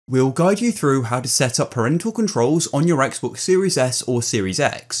We'll guide you through how to set up parental controls on your Xbox Series S or Series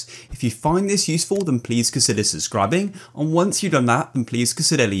X. If you find this useful, then please consider subscribing, and once you've done that, then please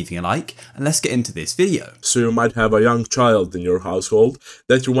consider leaving a like, and let's get into this video. So you might have a young child in your household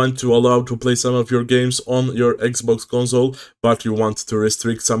that you want to allow to play some of your games on your Xbox console, but you want to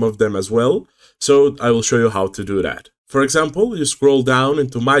restrict some of them as well. So I will show you how to do that. For example, you scroll down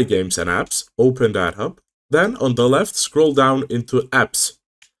into My Games and Apps, open that up. Then on the left, scroll down into Apps.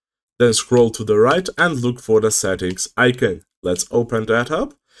 Then scroll to the right and look for the settings icon. Let's open that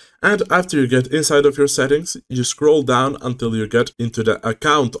up. And after you get inside of your settings, you scroll down until you get into the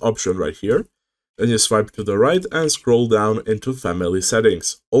account option right here. Then you swipe to the right and scroll down into family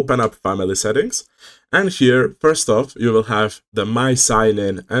settings. Open up family settings. And here, first off, you will have the My Sign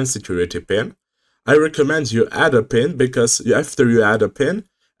In and Security PIN. I recommend you add a PIN because after you add a PIN,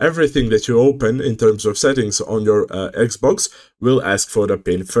 everything that you open in terms of settings on your Xbox will ask for the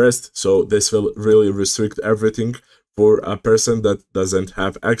PIN first. So this will really restrict everything for a person that doesn't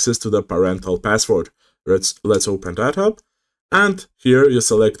have access to the parental password. Let's open that up. And here you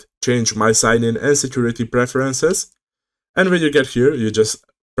select Change My Sign-In and Security Preferences. And when you get here, you just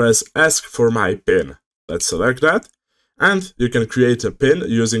press Ask for My PIN. Let's select that. And you can create a PIN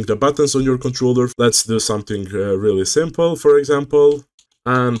using the buttons on your controller. Let's do something really simple, for example.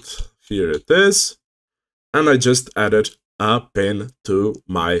 And here it is. And I just added a PIN to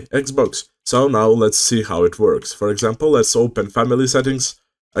my Xbox. So now let's see how it works. For example, let's open family settings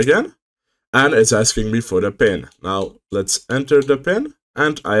again. And it's asking me for the PIN. Now let's enter the PIN.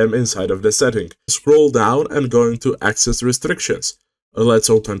 And I am inside of the setting. Scroll down and go into access restrictions. Let's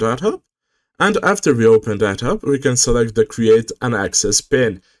open that up. And after we open that up, we can select the Create an Access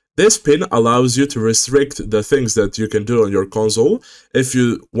PIN. This PIN allows you to restrict the things that you can do on your console. If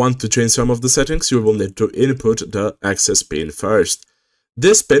you want to change some of the settings, you will need to input the access PIN first.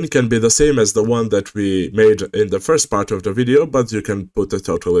 This PIN can be the same as the one that we made in the first part of the video, but you can put a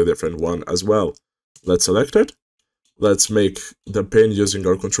totally different one as well. Let's select it. Let's make the PIN using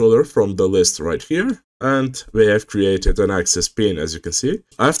our controller from the list right here. And we have created an access PIN, as you can see.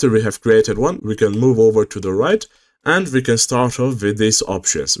 After we have created one, we can move over to the right. And we can start off with these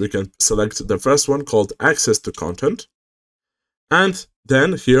options. We can select the first one called Access to Content. And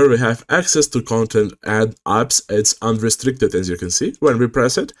then here we have Access to Content and Apps. It's unrestricted, as you can see. When we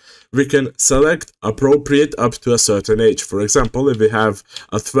press it, we can select Appropriate up to a certain age. For example, if we have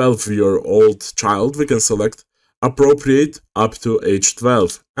a 12-year-old child, we can select Appropriate up to age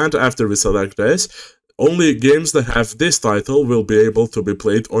 12. And after we select this, only games that have this title will be able to be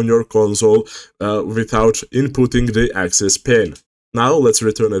played on your console without inputting the access PIN. Now let's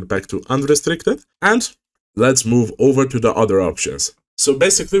return it back to unrestricted and let's move over to the other options. So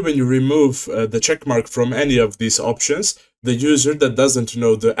basically when you remove the checkmark from any of these options, the user that doesn't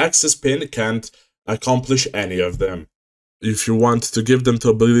know the access PIN can't accomplish any of them. If you want to give them the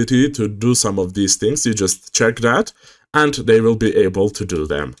ability to do some of these things, you just check that and they will be able to do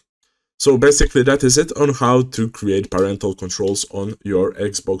them. So basically that is it on how to create parental controls on your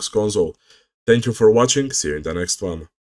Xbox console. Thank you for watching, see you in the next one.